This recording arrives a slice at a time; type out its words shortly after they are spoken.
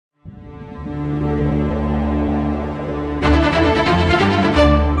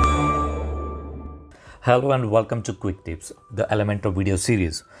Hello and welcome to Quick Tips, the Elementor video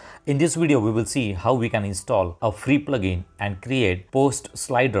series. In this video, we will see how we can install a free plugin and create post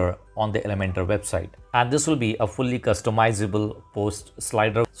slider on the Elementor website. And this will be a fully customizable post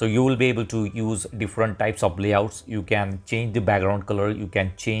slider. So you will be able to use different types of layouts. You can change the background color. You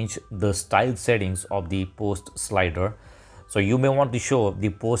can change the style settings of the post slider. So you may want to show the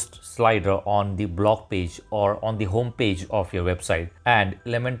post slider on the blog page or on the home page of your website. And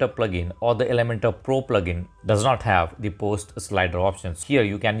Elementor plugin or the Elementor Pro plugin does not have the post slider options. Here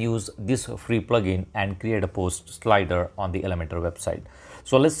you can use this free plugin and create a post slider on the Elementor website.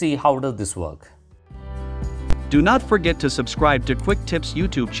 So let's see how does this work. Do not forget to subscribe to Quick Tips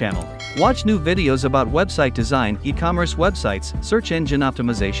YouTube channel. Watch new videos about website design, e-commerce websites, search engine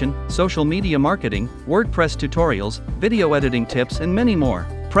optimization, social media marketing, WordPress tutorials, video editing tips, and many more.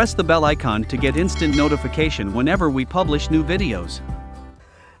 Press the bell icon to get instant notification whenever we publish new videos.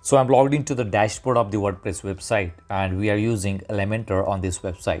 So I'm logged into the dashboard of the WordPress website and we are using Elementor on this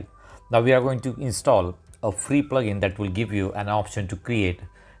website. Now we are going to install a free plugin that will give you an option to create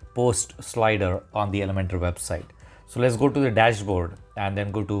post slider on the Elementor website. So let's go to the dashboard and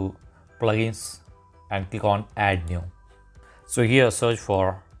then go to plugins and click on add new. So here search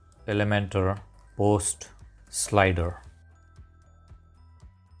for Elementor Post Slider.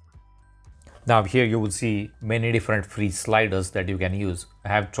 Now here you will see many different free sliders that you can use. I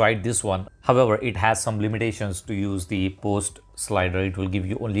have tried this one. However, it has some limitations to use the post slider. It will give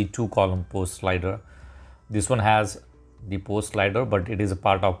you only 2-column post slider. This one has the post slider, but it is a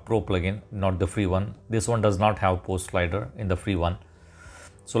part of Pro plugin, not the free one. This one does not have post slider in the free one.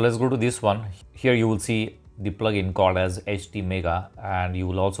 So let's go to this one. Here you will see the plugin called as 𝗟𝗚𝗞𝗘, and you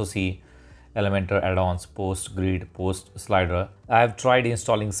will also see Elementor add-ons, post grid, post slider. I have tried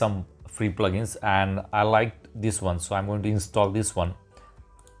installing some free plugins and I liked this one, so I'm going to install this one.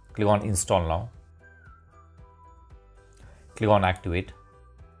 Click on install now. Click on activate.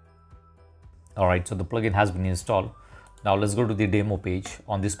 Alright, so the plugin has been installed. Now let's go to the demo page.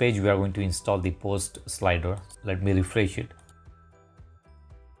 On this page, we are going to install the post slider. Let me refresh it.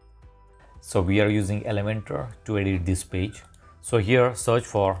 So we are using Elementor to edit this page. So here search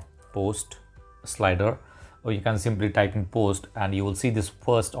for post slider, or you can simply type in post and you will see this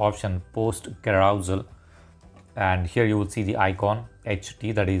first option, post carousel. And here you will see the icon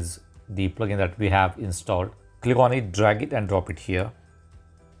ht, that is the plugin that we have installed. Click on it, drag it and drop it here.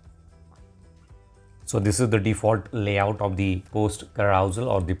 So this is the default layout of the post carousel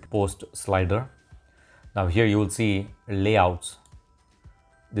or the post slider. Now here you will see layouts.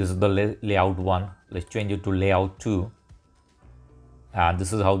 This is the layout 1. Let's change it to layout 2. And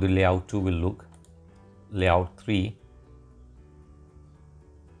this is how the layout 2 will look. Layout 3,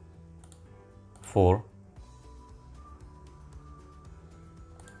 4,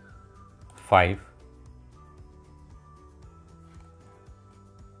 5.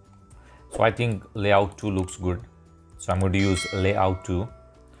 So I think layout 2 looks good. So I'm going to use layout 2.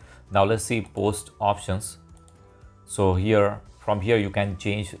 Now let's see post options. So here, from here you can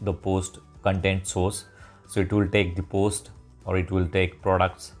change the post content source. So it will take the post or it will take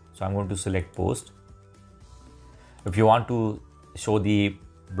products. So I'm going to select post. If you want to show the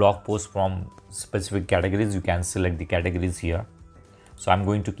blog post from specific categories, you can select the categories here. So I'm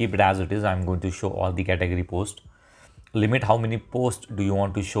going to keep it as it is. I'm going to show all the category posts. Limit how many posts do you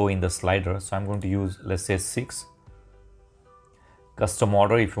want to show in the slider. So I'm going to use, let's say 6. Custom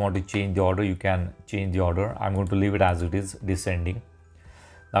order, if you want to change the order, you can change the order. I'm going to leave it as it is, descending.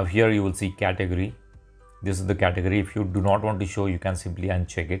 Now here you will see category. This is the category. If you do not want to show, you can simply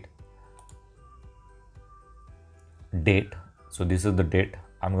uncheck it. Date. So this is the date.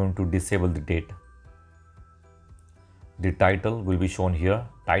 I'm going to disable the date. The title will be shown here.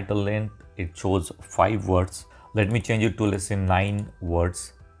 Title length, it shows 5 words. Let me change it to, let's say, 9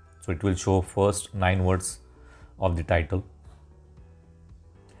 words. So it will show first 9 words of the title.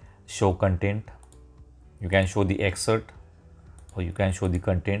 Show content. You can show the excerpt or you can show the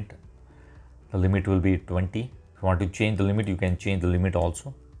content. The limit will be 20. If you want to change the limit, you can change the limit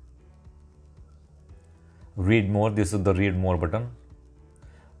also. Read more. This is the read more button.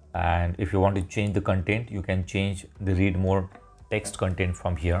 And if you want to change the content, you can change the read more text content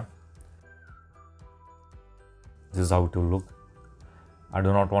from here. This is how it will look. I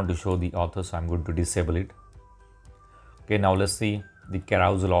do not want to show the author, so I'm going to disable it. Okay, now let's see the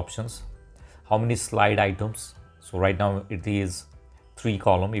carousel options. How many slide items? So right now it is 3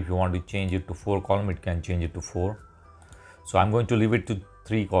 column. If you want to change it to 4 column, it can change it to 4. So I'm going to leave it to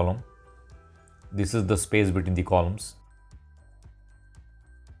 3 column. This is the space between the columns.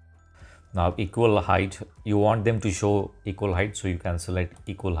 Now equal height, you want them to show equal height, so you can select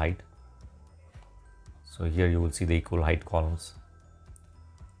equal height. So here you will see the equal height columns.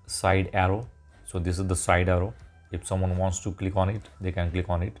 Side arrow. So this is the side arrow. If someone wants to click on it, they can click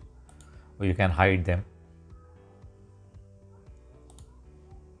on it, or you can hide them.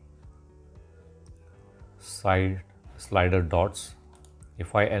 Side slider dots.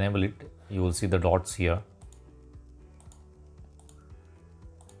 If I enable it, you will see the dots here.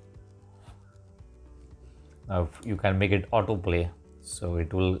 Now you can make it autoplay, so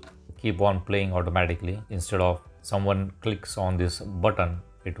it will keep on playing automatically. Instead of someone clicks on this button,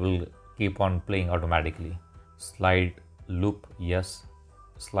 it will keep on playing automatically. Slide loop, yes.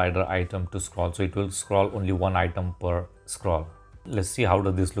 Slider item to scroll, so it will scroll only one item per scroll. Let's see how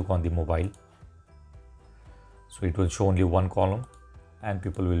does this look on the mobile. So it will show only one column and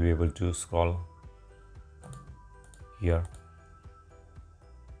people will be able to scroll here.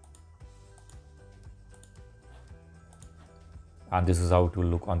 And this is how it will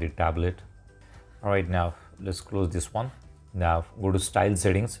look on the tablet. Alright, now let's close this one. Now go to style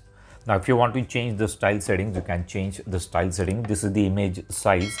settings. Now if you want to change the style settings, you can change the style setting. This is the image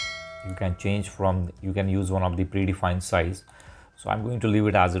size. You can change from, you can use one of the predefined size. So I'm going to leave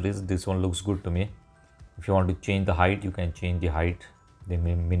it as it is. This one looks good to me. If you want to change the height, you can change the height, the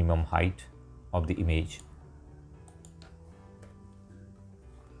minimum height of the image.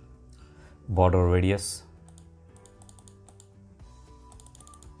 Border radius.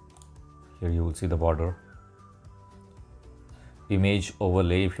 Here you will see the border. Image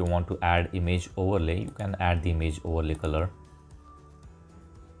overlay. If you want to add image overlay, you can add the image overlay color.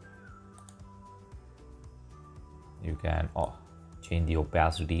 You can change the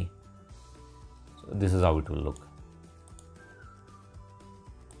opacity. So this is how it will look.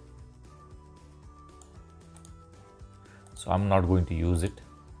 So I'm not going to use it.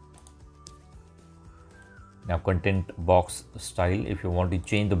 Now content box style. If you want to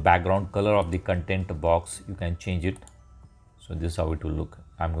change the background color of the content box, you can change it. So this is how it will look.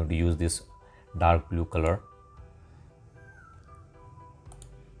 I'm going to use this dark blue color.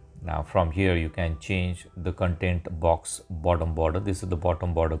 Now from here you can change the content box bottom border. This is the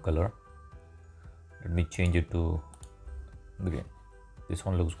bottom border color. Let me change it to green. This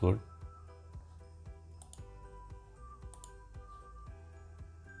one looks good.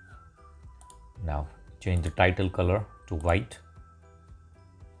 Now change the title color to white.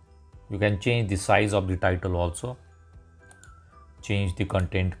 You can change the size of the title also. Change the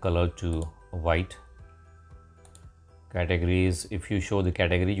content color to white. Categories, if you show the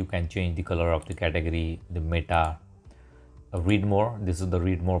category, you can change the color of the category, the meta. Read more, this is the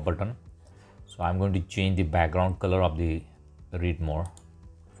read more button. So I'm going to change the background color of the read more.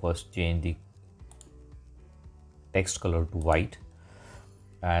 First change the text color to white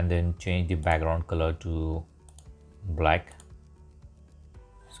and then change the background color to black.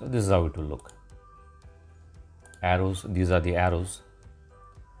 So this is how it will look. Arrows, these are the arrows.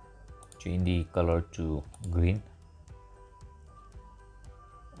 Change the color to green.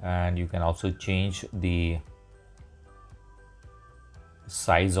 And you can also change the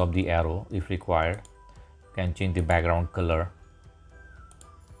size of the arrow if required. You can change the background color.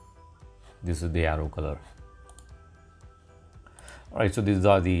 This is the arrow color. Alright, so these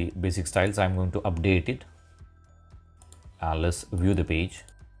are the basic styles. I'm going to update it. Let's view the page.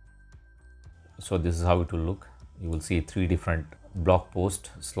 So this is how it will look. You will see 3 different blog posts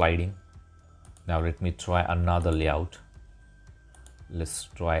sliding. Now let me try another layout. Let's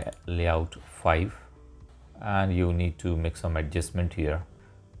try layout 5 and you need to make some adjustment here.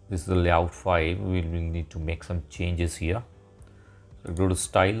 This is the layout 5. We will need to make some changes here. So go to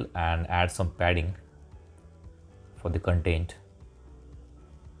style and add some padding for the content.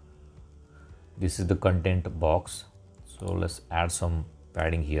 This is the content box. So let's add some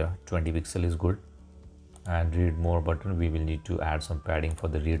padding here. 20 pixel is good. And read more button, we will need to add some padding for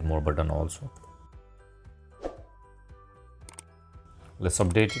the read more button also. Let's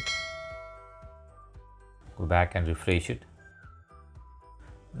update it. Go back and refresh it.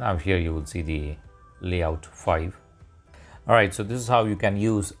 Now here you will see the layout 5. Alright, so this is how you can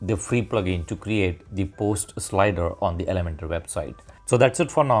use the free plugin to create the post slider on the Elementor website. So that's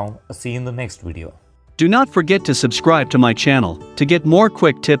it for now. See you in the next video. Do not forget to subscribe to my channel to get more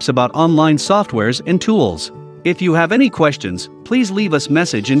quick tips about online softwares and tools. If you have any questions, please leave us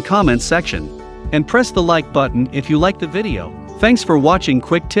message in comments section. And press the like button if you like the video. Thanks for watching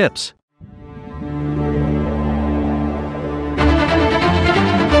Quick Tips.